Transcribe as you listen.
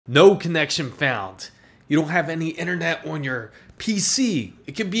no connection found. You don't have any internet on your PC.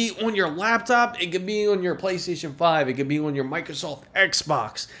 It could be on your laptop. It could be on your PlayStation 5. It could be on your Microsoft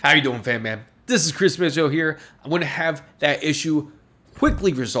Xbox. How you doing, fam, man? This is Chris Mizzo here. I'm going to have that issue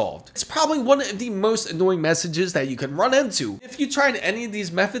quickly resolved. It's probably one of the most annoying messages that you can run into. If you tried any of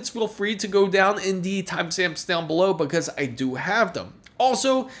these methods, feel free to go down in the timestamps down below because I do have them.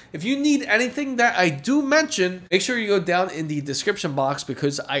 Also, if you need anything that I do mention, make sure you go down in the description box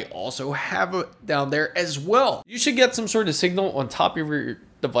because I also have it down there as well. You should get some sort of signal on top of your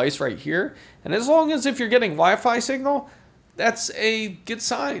device right here. And as long as if you're getting Wi-Fi signal, that's a good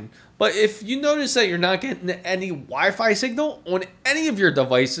sign. But if you notice that you're not getting any Wi-Fi signal on any of your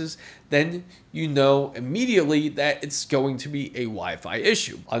devices, then you know immediately that it's going to be a Wi-Fi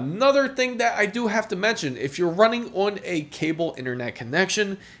issue. Another thing that I do have to mention, if you're running on a cable internet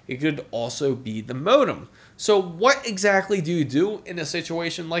connection, it could also be the modem. So what exactly do you do in a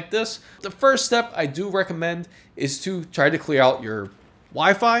situation like this? The first step I do recommend is to try to clear out your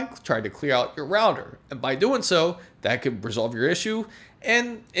Wi-Fi, try to clear out your router. And by doing so, that could resolve your issue.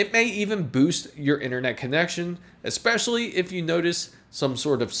 And it may even boost your internet connection, especially if you notice some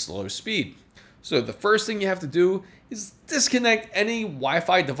sort of slow speed. So the first thing you have to do is disconnect any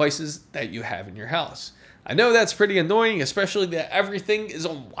Wi-Fi devices that you have in your house. I know that's pretty annoying, especially that everything is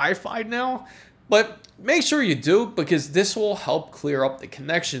on Wi-Fi now, but make sure you do because this will help clear up the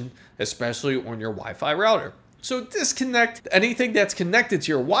connection, especially on your Wi-Fi router. So disconnect anything that's connected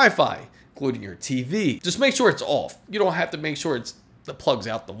to your Wi-Fi, including your TV. Just make sure it's off. You don't have to make sure the plug's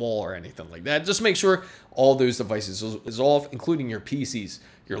out the wall or anything like that. Just make sure all those devices is off, including your PCs,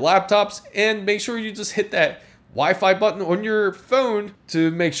 your laptops, and make sure you just hit that Wi-Fi button on your phone to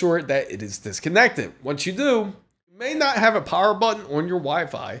make sure that it is disconnected. Once you do, you may not have a power button on your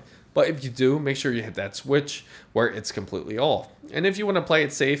Wi-Fi, but if you do, make sure you hit that switch where it's completely off. And if you want to play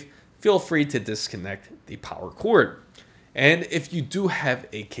it safe, feel free to disconnect the power cord. And if you do have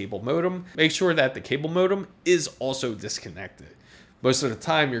a cable modem, make sure that the cable modem is also disconnected. Most of the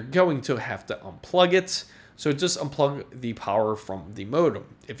time, you're going to have to unplug it. So just unplug the power from the modem.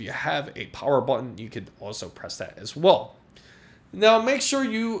 If you have a power button, you can also press that as well. Now, make sure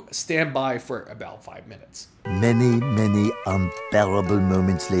you stand by for about 5 minutes. Many unbearable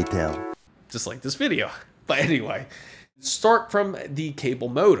moments later. Just like this video. But anyway, start from the cable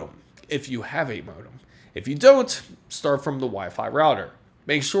modem if you have a modem. If you don't, start from the Wi-Fi router.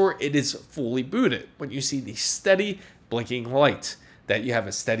 Make sure it is fully booted. When you see the steady blinking light, that you have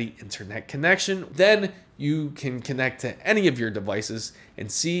a steady internet connection, then you can connect to any of your devices and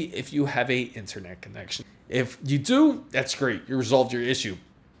see if you have a internet connection. If you do, that's great. You resolved your issue.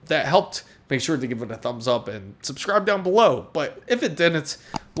 If that helped, make sure to give it a thumbs up and subscribe down below. But if it didn't,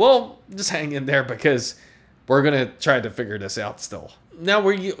 well, just hang in there because we're going to try to figure this out still. Now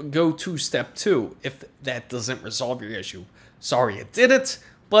we go to step 2. If that doesn't resolve your issue, sorry it didn't,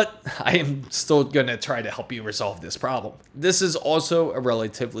 but I am still going to try to help you resolve this problem. This is also a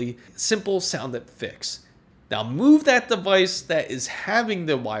relatively simple sounded fix. Now move that device that is having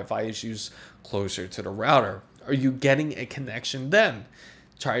the Wi-Fi issues closer to the router. Are you getting a connection then?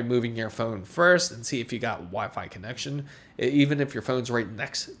 Try moving your phone first and see if you got Wi-Fi connection, even if your phone's right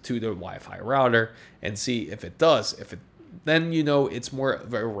next to the Wi-Fi router, and see if it does. Then you know it's more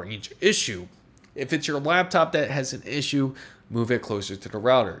of a range issue. If it's your laptop that has an issue, move it closer to the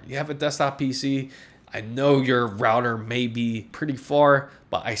router. You have a desktop PC, I know your router may be pretty far,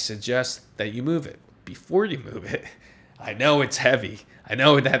 but I suggest that you move it. Before you move it, I know it's heavy. I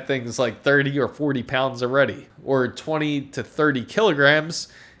know that thing's like 30 or 40 pounds already, or 20 to 30 kilograms.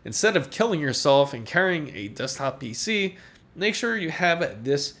 Instead of killing yourself and carrying a desktop PC, make sure you have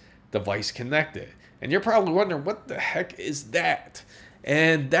this device connected. And you're probably wondering, what the heck is that?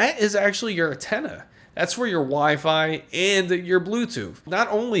 And that is actually your antenna. That's for your Wi-Fi and your Bluetooth. Not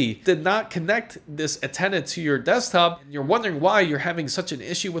only did not connect this antenna to your desktop, and you're wondering why you're having such an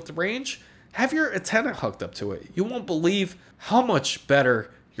issue with the range, have your antenna hooked up to it. You won't believe how much better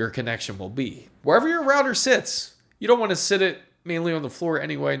your connection will be. Wherever your router sits, you don't want to sit it mainly on the floor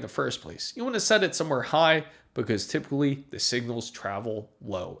anyway in the first place. You want to set it somewhere high because typically the signals travel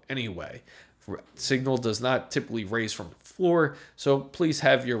low anyway. Signal does not typically raise from the floor, so please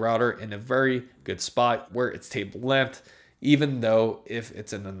have your router in a very good spot where it's table length, even though if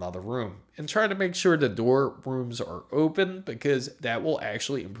it's in another room. And try to make sure the door rooms are open because that will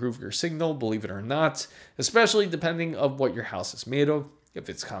actually improve your signal, believe it or not, especially depending on what your house is made of. If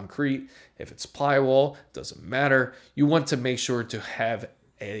it's concrete, if it's plywood, doesn't matter. You want to make sure to have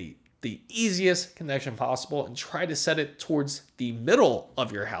the easiest connection possible and try to set it towards the middle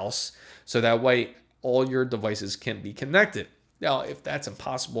of your house so that way all your devices can be connected. Now, if that's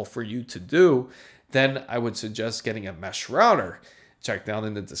impossible for you to do, then I would suggest getting a mesh router. Check down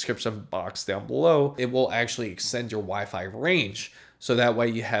in the description box down below. It will actually extend your Wi-Fi range, so that way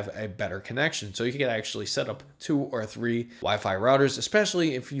you have a better connection. So you can actually set up 2 or 3 Wi-Fi routers,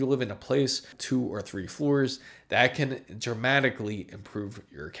 especially if you live in a place 2 or 3 floors. That can dramatically improve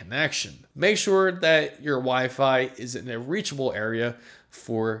your connection. Make sure that your Wi-Fi is in a reachable area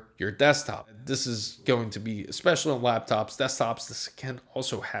for your desktop. This is going to be, especially on laptops, desktops, this can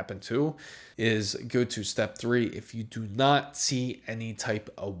also happen too, is go to step 3 if you do not see any type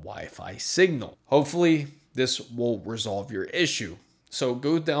of Wi-Fi signal. Hopefully this will resolve your issue. So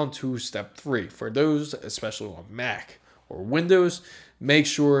go down to step 3. For those, especially on Mac or Windows, make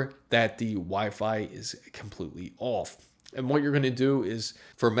sure that the Wi-Fi is completely off. And what you're going to do is,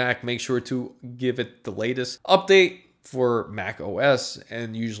 for Mac, make sure to give it the latest update for Mac OS,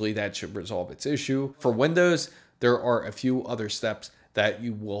 and usually that should resolve its issue. For Windows, there are a few other steps that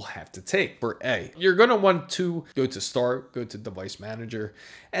you will have to take. For A, you're going to want to go to Start, go to Device Manager,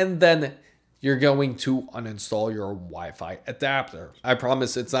 and then you're going to uninstall your Wi-Fi adapter. I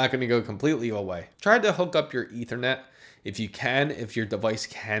promise it's not going to go completely away. Try to hook up your Ethernet if you can. If your device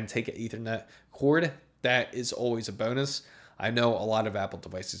can take an Ethernet cord, that is always a bonus. I know a lot of Apple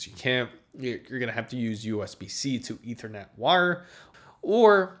devices you can't. You're going to have to use USB-C to Ethernet wire,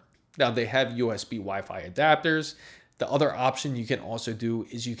 or now they have USB Wi-Fi adapters. The other option you can also do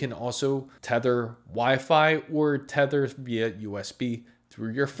is you can also tether Wi-Fi or tether via USB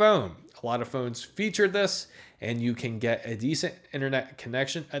through your phone. A lot of phones feature this, and you can get a decent internet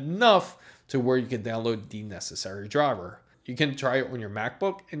connection enough to where you can download the necessary driver. You can try it on your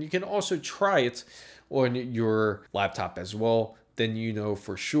MacBook, and you can also try it on your laptop as well. Then you know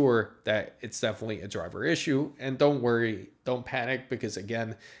for sure that it's definitely a driver issue. And don't worry, don't panic, because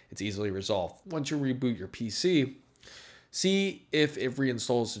again, it's easily resolved. Once you reboot your PC, see if it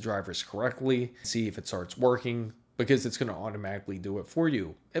reinstalls the drivers correctly, see if it starts working, because it's going to automatically do it for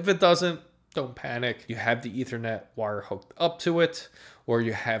you. If it doesn't, don't panic. You have the Ethernet wire hooked up to it, or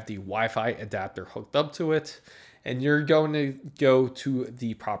you have the Wi-Fi adapter hooked up to it, and you're going to go to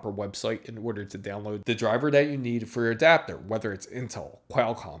the proper website in order to download the driver that you need for your adapter, whether it's Intel,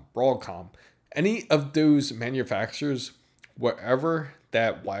 Qualcomm, Broadcom, any of those manufacturers, wherever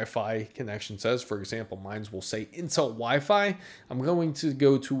that Wi-Fi connection says. For example, mine will say Intel Wi-Fi. I'm going to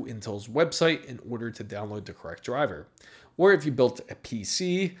go to Intel's website in order to download the correct driver. Or if you built a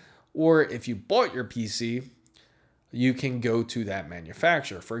PC, or if you bought your PC, you can go to that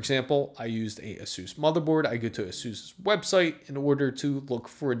manufacturer. For example, I used a ASUS motherboard. I go to ASUS's website in order to look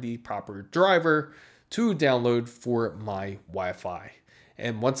for the proper driver to download for my Wi-Fi.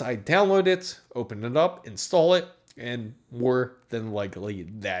 And once I download it, open it up, install it, and more than likely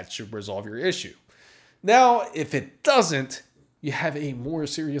that should resolve your issue. Now, if it doesn't, you have a more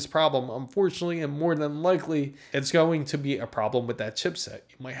serious problem, unfortunately, and more than likely, it's going to be a problem with that chipset.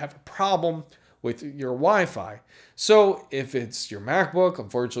 You might have a problem with your Wi-Fi. So if it's your MacBook,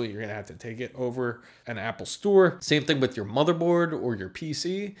 unfortunately, you're gonna have to take it over an Apple store. Same thing with your motherboard or your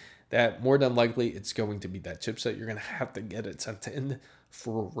PC, that more than likely it's going to be that chipset. You're gonna have to get it sent in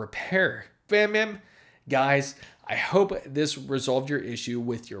for repair. Bam. Guys, I hope this resolved your issue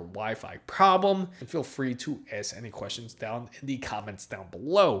with your Wi-Fi problem. And feel free to ask any questions down in the comments down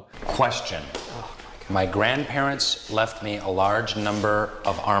below. Question. My grandparents left me a large number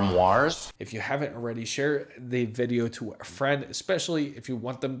of armoires. If you haven't already, share the video to a friend, especially if you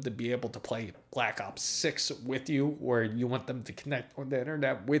want them to be able to play Black Ops 6 with you, or you want them to connect on the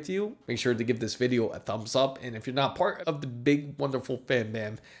internet with you. Make sure to give this video a thumbs up. And if you're not part of the big, wonderful fan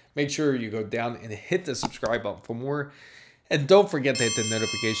band, make sure you go down and hit the subscribe button for more. And don't forget to hit the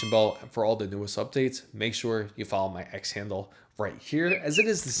notification bell for all the newest updates. Make sure you follow my X handle right here, as it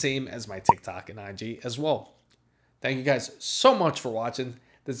is the same as my TikTok and IG as well. Thank you guys so much for watching.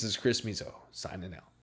 This is Chris Mizo signing out.